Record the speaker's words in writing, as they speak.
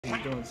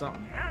he's doing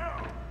something.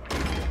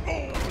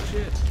 Oh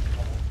shit.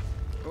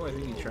 Oh, I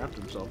think he trapped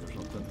himself or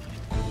something.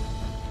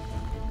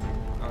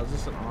 Oh, is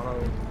this an auto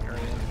area?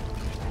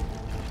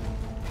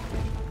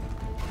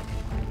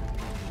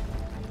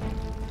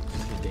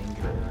 This is a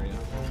danger area.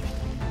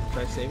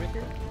 Should I save it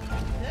here?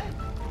 Good.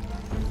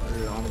 Or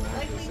did it automatically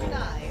Likely save it?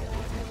 die.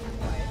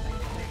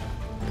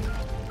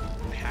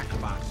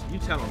 Hackbox. You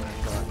tell him,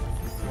 Hackbot.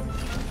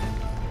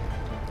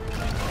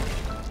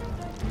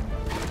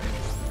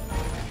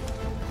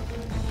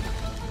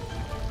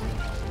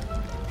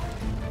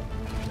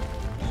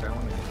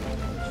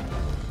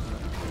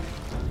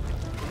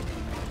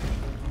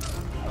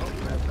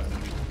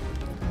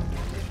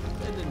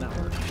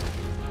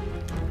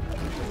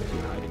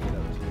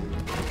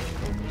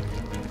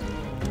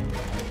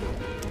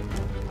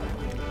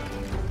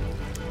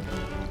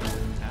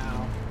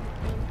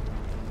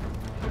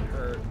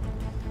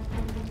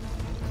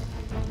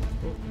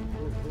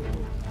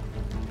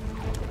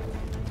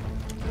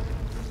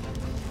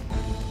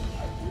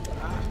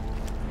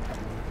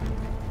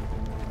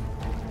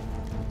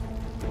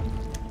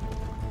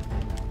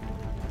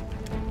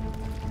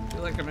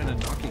 Like I'm in a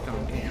Donkey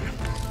Kong game.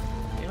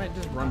 I might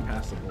just run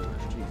past the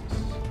borders.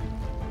 Jesus.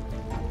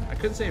 I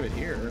could save it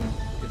here and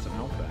get some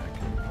health back.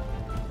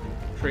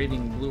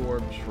 Trading blue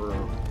orbs for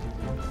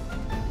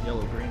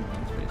yellow-green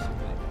ones,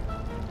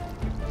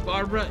 basically.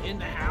 Barbara in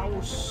the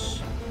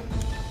house.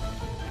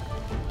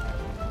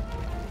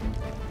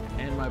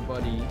 And my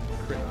buddy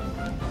Crit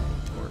Online.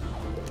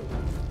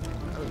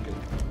 That was good.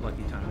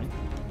 Lucky timing.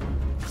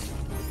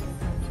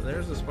 So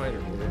there's the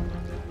spider here.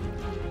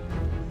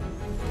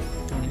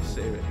 Let me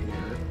save it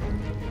here.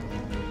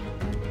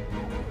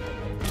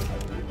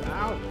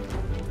 Ow!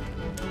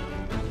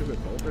 Stupid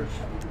boulders.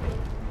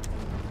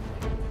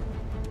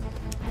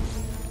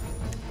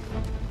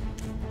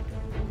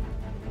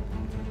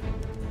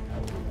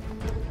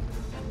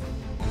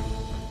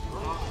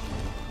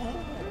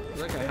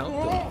 Look, I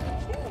helped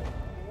him.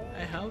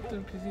 I helped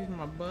him because he's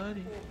my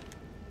buddy.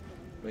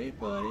 Wait,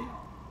 buddy.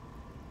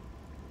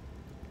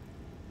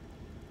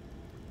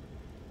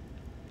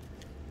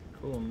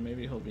 Cool,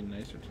 maybe he'll be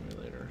nicer to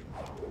me later.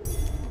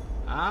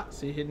 Ah,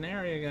 see, hidden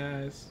area,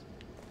 guys.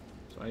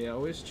 So I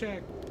always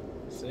check.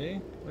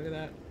 See? Look at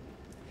that.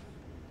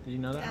 Did you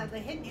know that? Yeah, the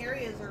hidden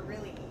areas are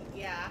really,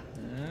 yeah.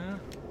 Yeah.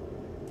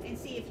 And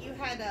see, if you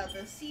had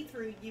the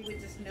see-through, you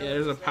would just know. Yeah,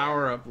 there's a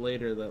power-up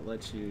later that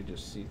lets you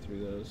just see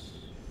through those.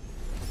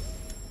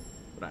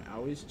 But I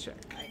always check.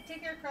 Alright,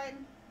 take care,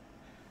 Crichton.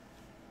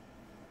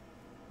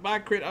 Bye,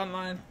 Crit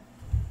Online.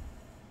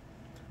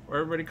 Or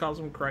everybody calls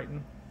him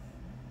Crichton.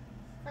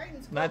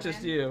 Crichton's cool, Not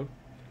just man. you.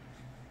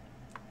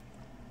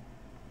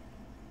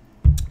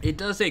 It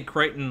does say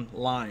Crichton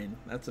Line.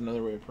 That's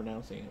another way of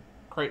pronouncing it.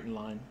 Crichton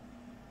Line.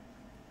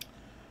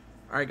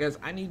 Alright guys,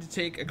 I need to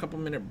take a couple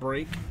minute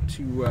break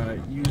to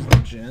use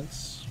the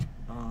gents.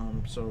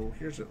 So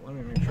here's it. Let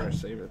me make sure I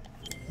save it.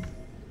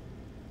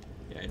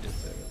 Yeah, I did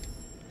save it.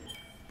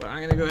 But I'm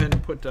going to go ahead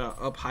and put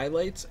up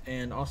highlights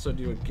and also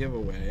do a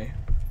giveaway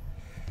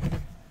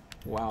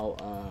while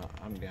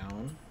I'm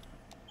down.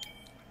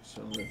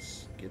 So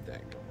let's get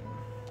that going.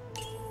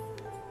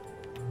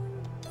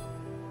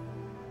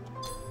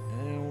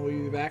 And we'll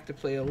be back to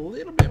play a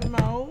little bit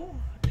more.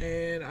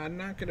 And I'm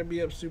not going to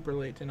be up super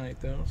late tonight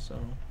though, so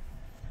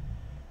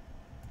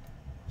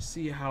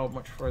see how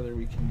much further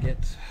we can get.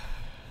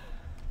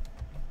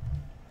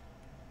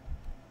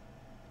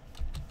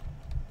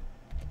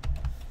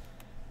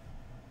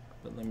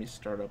 But let me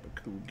start up a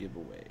cool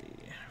giveaway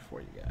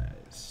for you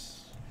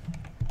guys.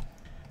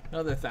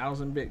 Another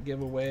 1,000-bit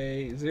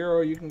giveaway.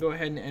 Zero, you can go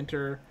ahead and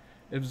enter.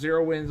 If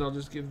Zero wins, I'll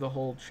just give the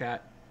whole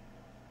chat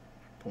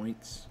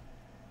points.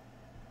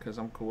 Because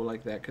I'm cool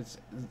like that.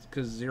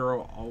 Because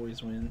Zero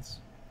always wins.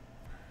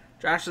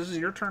 Josh, this is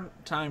your time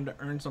to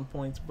earn some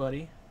points,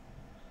 buddy.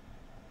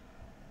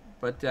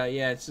 But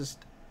yeah, it's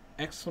just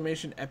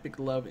exclamation epic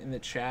love in the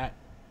chat.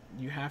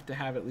 You have to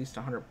have at least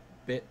 100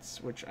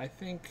 bits, which I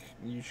think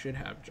you should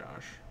have,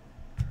 Josh.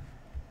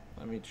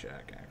 Let me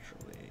check,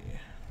 actually.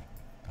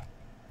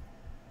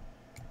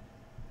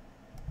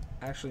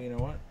 Actually, you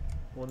know what?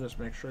 We'll just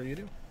make sure you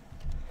do.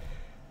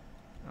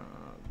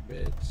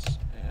 Bits,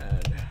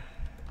 add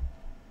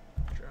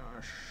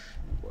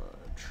Joshua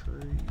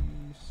Tree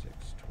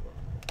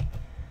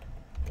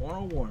 612.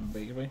 101,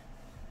 baby.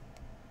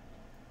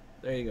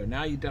 There you go.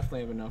 Now you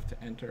definitely have enough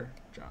to enter,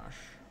 Josh.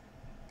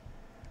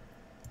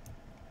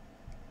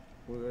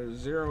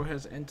 Zero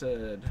has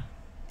entered.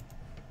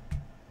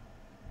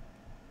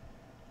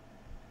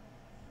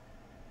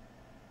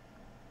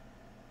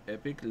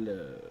 Epic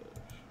love.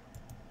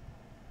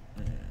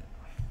 Yeah.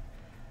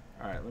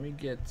 Alright, let me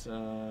get,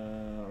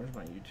 where's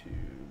my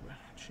YouTube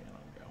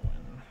channel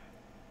going?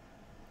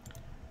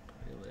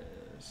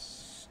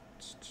 Playlist.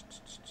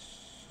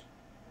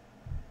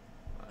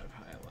 Live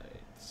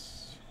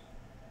highlights.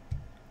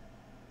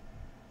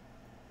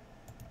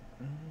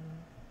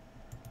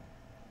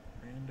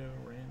 Rando.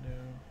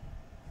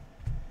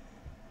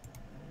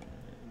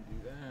 And do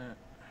that.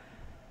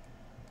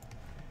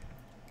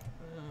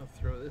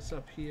 Throw this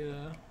up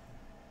here.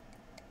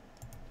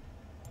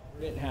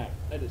 Didn't hack.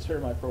 I just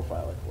heard my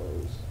profile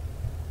close.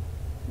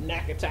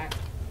 Knack attack.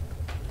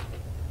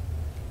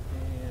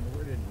 And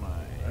where did my?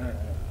 Alright.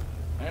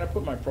 I'm gonna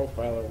put my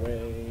profile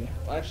away.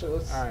 Well, actually,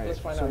 let's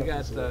find out. So we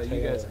got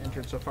you guys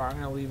entered so far. I'm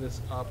gonna leave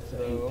this up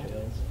though.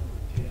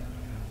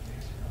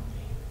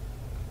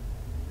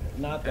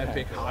 Not that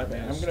Epic hack.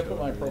 I'm gonna put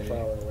my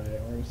profile away.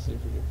 We're gonna see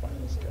if we can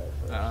find this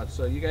guy first.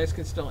 So you guys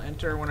can still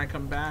enter. When I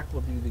come back,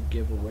 we'll do the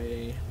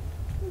giveaway.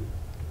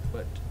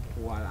 But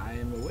while I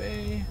am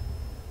away,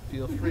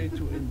 feel free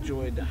to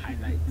enjoy the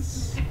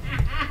highlights.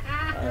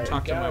 Right,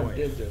 talk to my wife.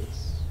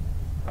 Digits.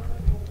 I'm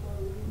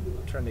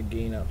trying to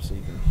gain up so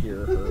you can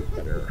hear her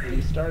better.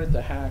 He started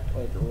to hack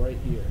like right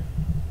here.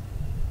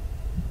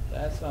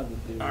 That's not the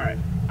dude. Alright,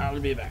 I'll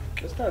be back.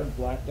 This card's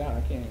blacked out.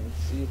 I can't even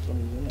see if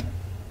somebody's in there.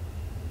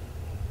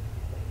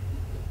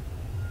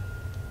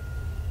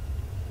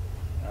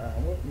 Alright,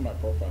 I'm whipping my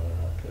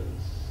profiler out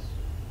because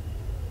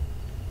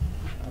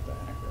not the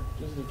hacker.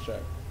 Just to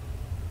check.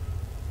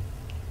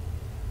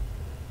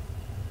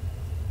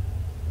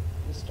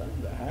 He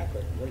started to hack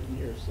like right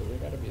here, so they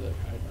gotta be like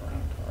hiding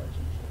around cards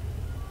and shit.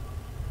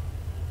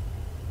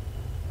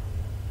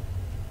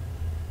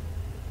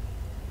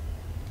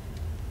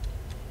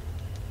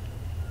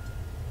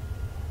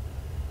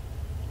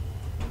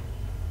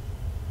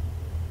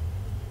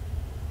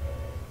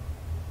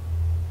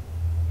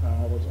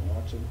 I wasn't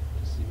watching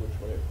to see which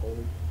way it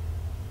pulled.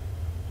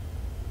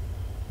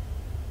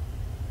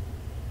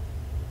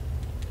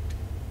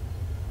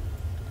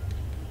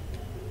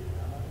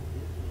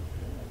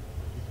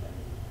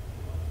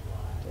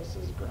 This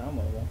is ground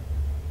level.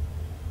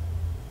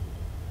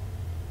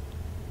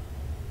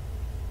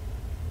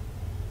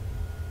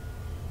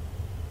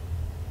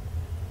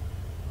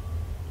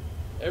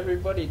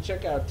 Everybody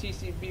check out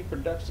TCB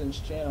Productions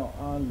channel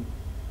on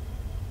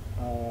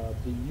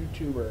the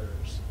YouTubers.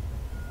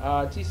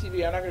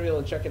 TCB, I'm not going to be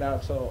able to check it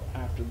out until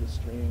after the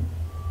stream,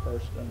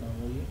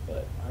 personally,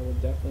 but I will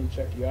definitely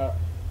check you out.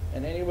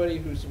 And anybody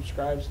who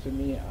subscribes to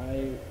me,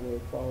 I will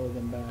follow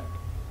them back.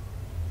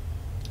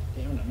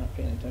 Damn, I'm not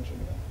paying attention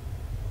to that.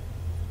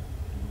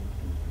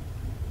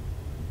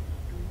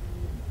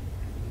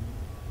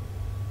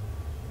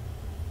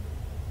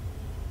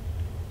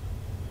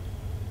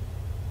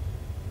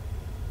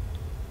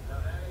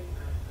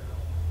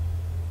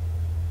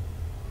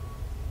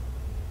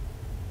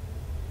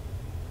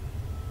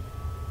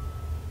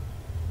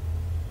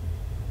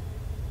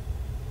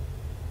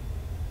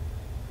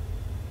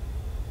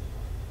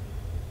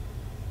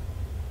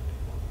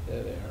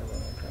 There they are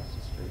running across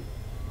the street.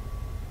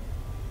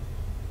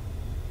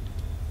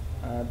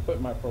 I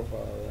put my profile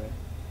away.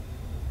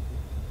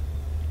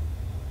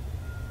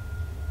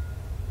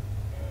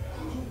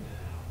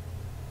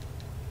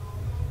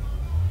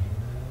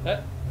 Hey.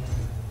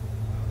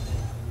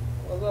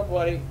 What's up,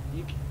 buddy?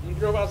 You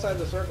drove outside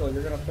the circle.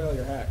 You're gonna fail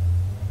your hack.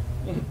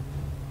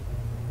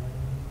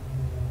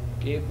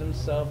 Gave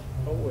themselves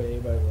away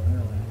by running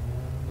around.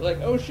 They're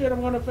like, oh shit,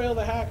 I'm gonna fail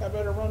the hack. I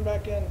better run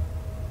back in.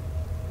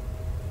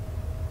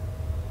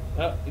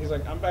 Oh, he's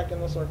like, I'm back in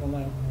the circle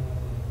now.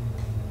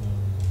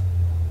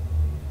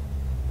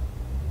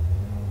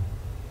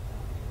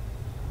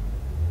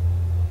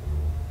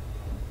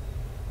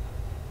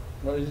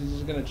 What, is he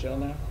just gonna chill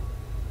now?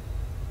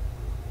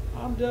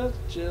 I'm just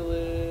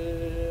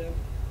chilling.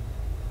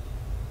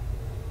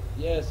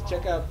 Yes,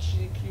 check out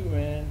GQ,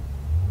 man.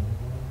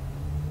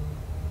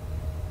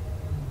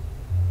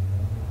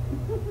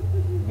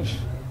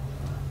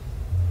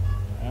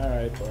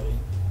 Alright, buddy.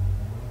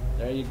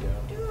 There you go.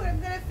 Dude, I'm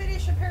gonna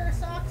finish a pair of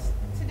socks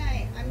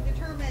tonight. I'm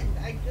determined.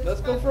 I just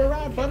Let's go for a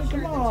ride, buddy.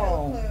 Come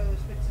on.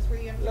 Which is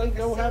where you have to Let's make a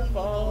go have silly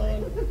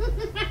fun.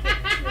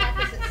 two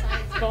opposite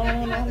sides.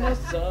 Fun on the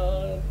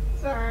sun.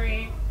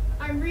 Sorry.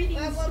 I'm reading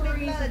That won't be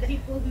stories of blood.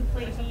 people who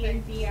play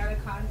D&D out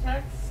of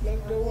context.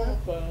 Let's go have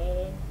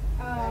fun.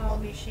 That will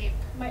be sheep.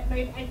 I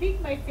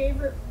think my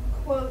favorite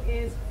quote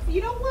is,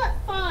 you know what?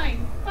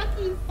 Fine.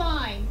 Fucking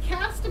fine.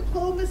 Cast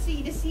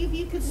diplomacy to see if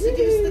you can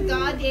seduce the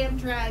goddamn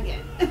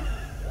dragon.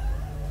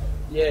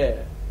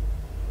 Yeah.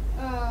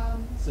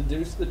 Um,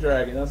 Seduce the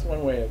dragon. That's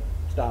one way of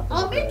stopping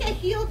I'll the make a dragon.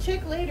 heel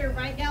chick later.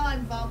 Right now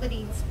I'm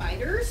vomiting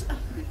spiders.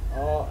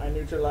 Oh, I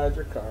neutralized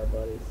your car,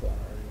 buddy. Sorry.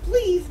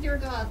 Please, dear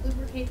God,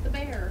 lubricate the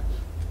bear.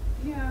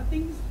 yeah,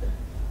 things.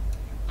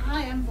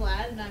 I am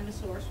Vlad and I'm a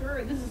sorcerer,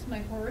 and this is my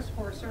horse,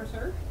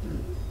 sorcerer.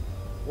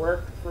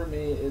 Work for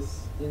me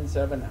is in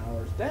 7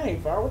 hours.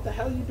 Dang, Far, what the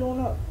hell are you doing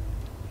up?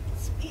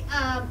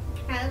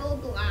 Kettle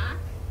Black.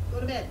 Go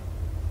to bed.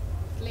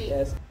 Sleep.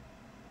 Yes.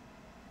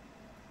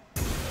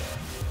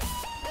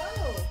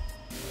 Oh.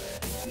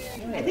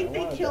 Yeah, I think they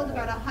wanted killed that.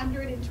 about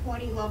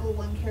 120 level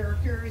 1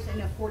 characters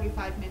in a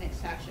 45-minute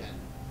session.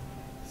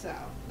 So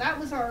that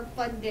was our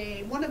fun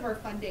day. One of our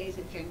fun days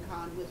at Gen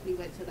Con was we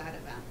went to that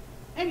event.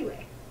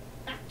 Anyway,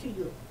 back to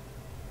you.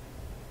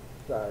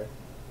 Sorry.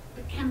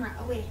 The camera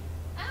away.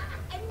 Ah,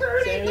 I'm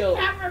burning. Samuel.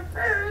 The camera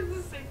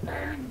burns. It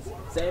burns.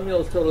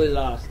 Samuel's totally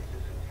lost.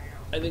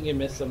 I think he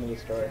missed some of the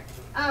story.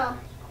 Oh.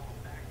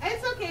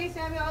 It's okay,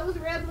 Samuel. I was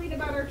rambling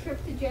about our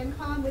trip to Gen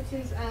Con, which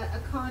is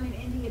a con in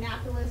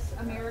Indianapolis,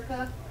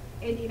 America.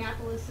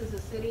 Indianapolis is a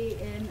city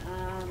in,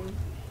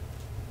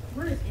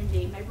 where is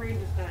Indy? My brain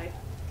just died.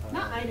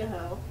 Not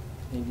Idaho.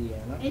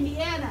 Indiana.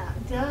 Indiana.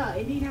 Duh.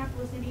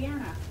 Indianapolis,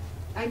 Indiana.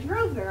 I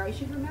drove there. I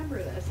should remember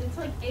this. It's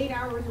like 8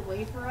 hours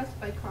away for us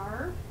by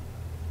car,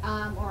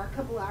 or a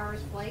couple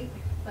hours flight,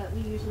 but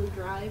we usually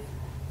drive.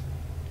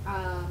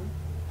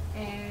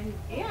 And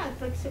yeah,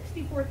 it's like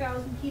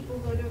 64,000 people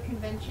go to a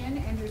convention,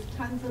 and there's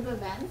tons of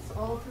events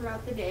all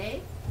throughout the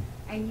day.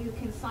 And you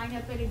can sign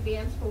up in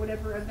advance for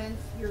whatever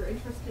events you're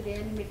interested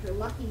in, and if you're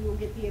lucky, you'll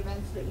get the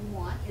events that you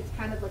want. It's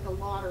kind of like a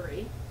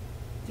lottery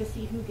to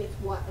see who gets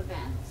what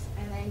events.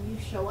 And then you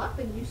show up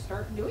and you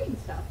start doing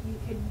stuff. You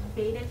can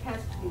beta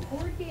test new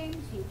board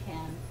games, you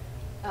can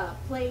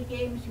play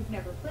games you've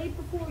never played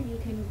before, you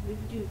can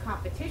do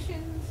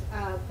competitions.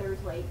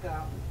 There's like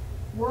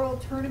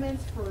world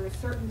tournaments for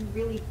certain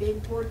really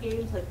big board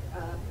games like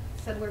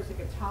Settlers of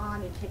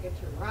Catan and Ticket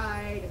to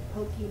Ride and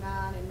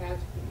Pokemon and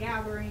Magic the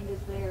Gathering is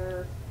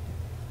there.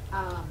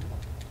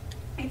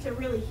 It's a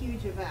really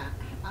huge event.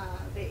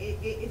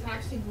 It's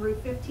actually grew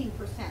 15%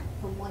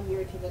 from one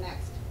year to the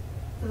next,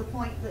 to the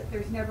point that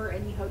there's never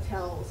any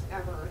hotels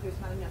ever. There's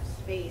not enough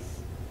space.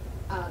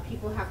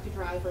 People have to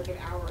drive like an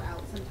hour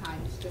out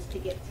sometimes just to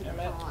get to the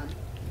con.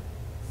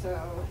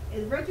 So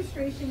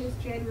registration is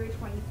January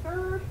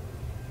 23rd.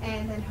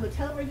 And then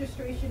hotel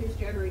registration is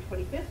January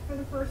 25th for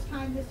the first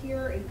time this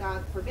year, and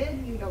God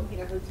forbid you don't get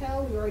a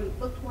hotel. We already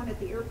booked one at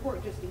the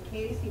airport just in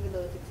case, even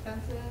though it's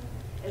expensive,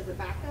 as a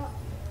backup,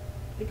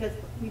 because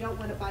we don't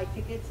want to buy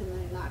tickets and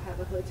then not have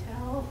a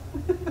hotel.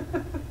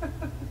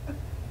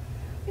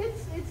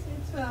 it's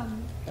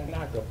I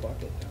knock a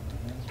bucket down.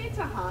 it's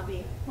a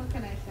hobby. What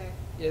can I say?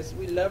 Yes,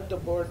 we love the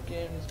board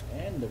games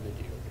and the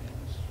video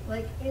games.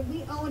 Like,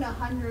 we own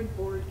 100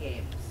 board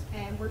games,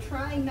 and we're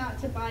trying not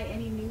to buy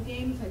any new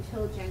games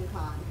until Gen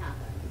Con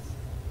happens.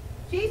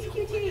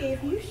 JCQT,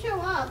 if you show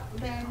up,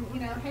 then, you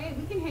know, hey,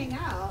 we can hang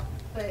out,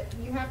 but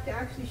you have to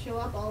actually show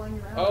up all on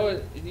your own.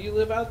 Oh, do you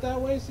live out that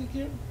way,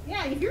 CQ?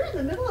 Yeah, if you're in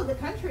the middle of the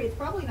country, it's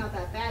probably not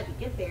that bad to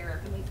get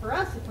there. I mean, for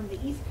us, from the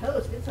East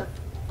Coast, it's a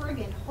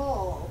friggin'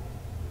 haul.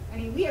 I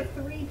mean, we have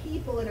 3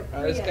 people in a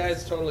Prius. This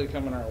guy's totally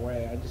coming our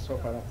way. I just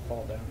hope I don't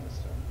fall down this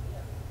time.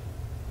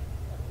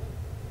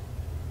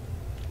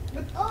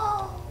 But,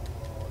 oh,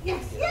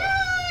 yes,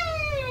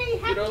 yay!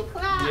 Happy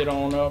clap. Get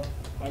on up.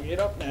 I'll get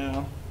up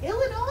now.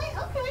 Illinois?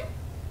 Okay.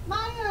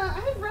 I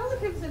have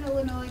relatives in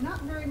Illinois,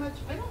 not very much.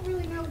 I don't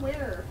really know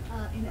where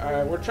in Illinois.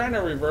 Alright, we're trying to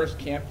reverse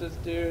camp this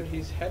dude.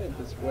 He's headed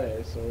this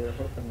way, so we're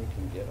hoping we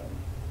can get him.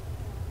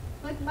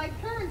 Like, my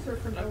parents are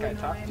from Okay,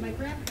 Illinois, and my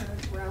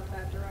grandparents were out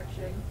that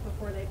direction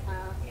before they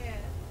passed. Yeah.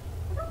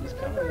 I don't He's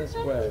remember coming this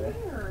exactly way.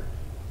 where.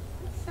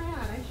 That's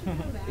sad. I should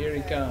know that. Here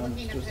he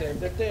comes Looking to at save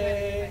the the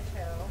day.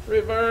 toe.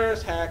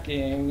 Reverse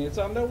hacking. It's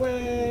on the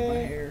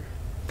way.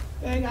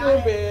 Thank you,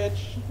 Got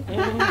bitch.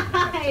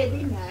 It'd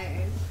be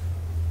nice.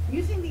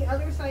 Using the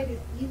other side is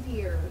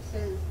easier,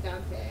 says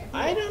Dante.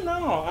 I don't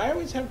know. I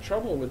always have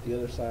trouble with the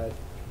other side.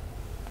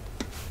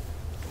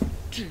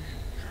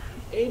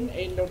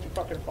 Aiden, don't you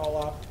fucking fall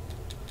off.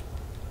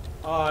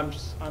 Oh,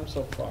 I'm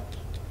so fucked.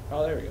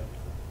 Oh, there we go.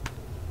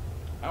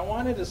 I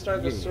wanted to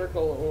start the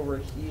circle over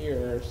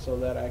here so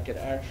that I could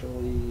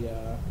actually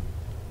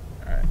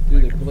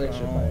do the glitch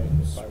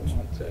if I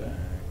want to.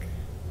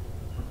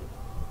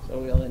 So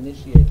we'll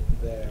initiate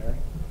there.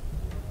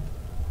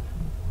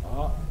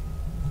 Oh,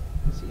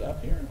 is he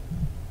up here?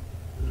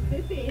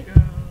 Could be.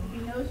 He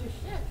knows your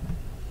shit.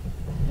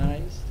 No,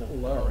 he's still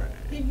low.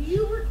 Did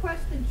you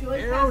request the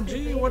Joycaster? AROG,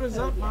 beta what is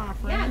code up, yet? my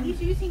friend? Yeah,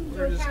 he's using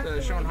We're just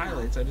Joycaster showing right now.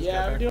 highlights. I just Yeah,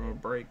 got I'm back from a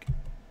break.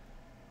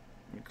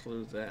 Let me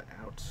close that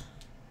out.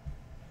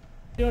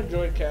 Doing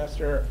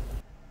Joycaster.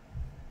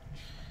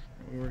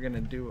 We were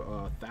gonna do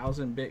a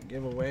 1000-bit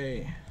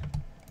giveaway.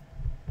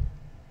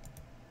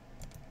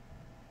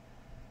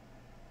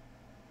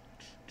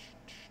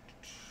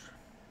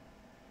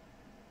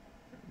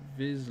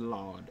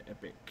 Vizlod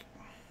Epic.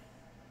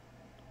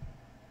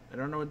 I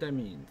don't know what that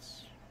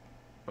means,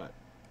 but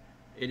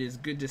it is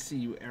good to see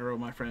you, Arrow,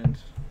 my friend.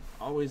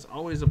 Always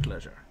a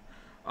pleasure.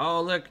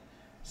 Oh, look,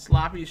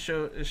 Sloppy is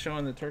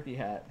showing the turkey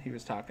hat he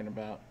was talking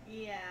about.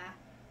 Yeah.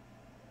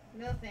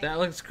 No thanks. That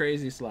looks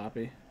crazy,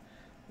 Sloppy.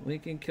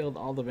 Lincoln killed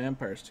all the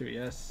vampires too.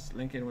 Yes,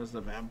 Lincoln was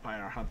the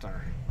vampire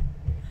hunter.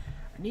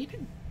 I need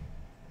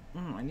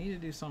to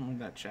do something with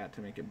that chat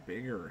to make it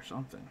bigger or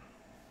something.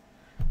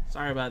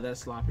 Sorry about that,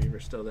 Sloppy. We're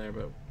still there,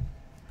 but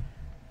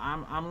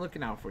I'm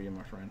looking out for you,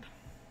 my friend.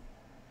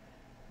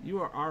 You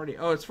are already.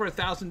 Oh, it's for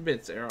 1,000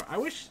 bits, Arrow. I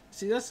wish.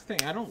 See, that's the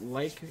thing. I don't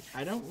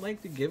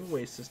like the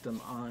giveaway system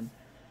on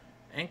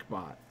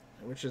Ankbot,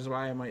 which is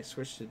why I might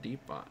switch to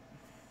Deepbot.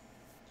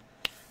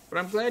 But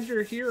I'm glad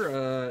you're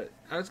here.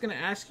 I was gonna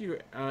ask you,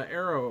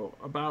 Arrow,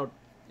 about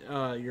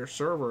your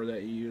server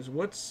that you use.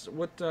 Who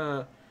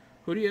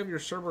do you have your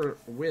server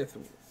with?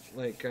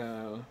 Like,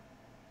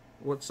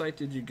 what site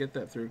did you get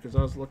that through? Because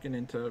I was looking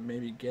into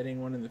maybe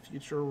getting one in the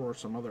future or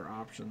some other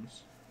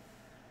options.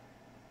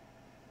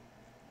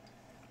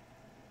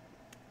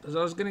 Because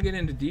I was gonna get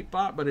into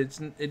Deepbot, but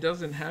it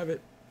doesn't have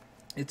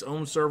its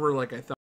own server like I thought.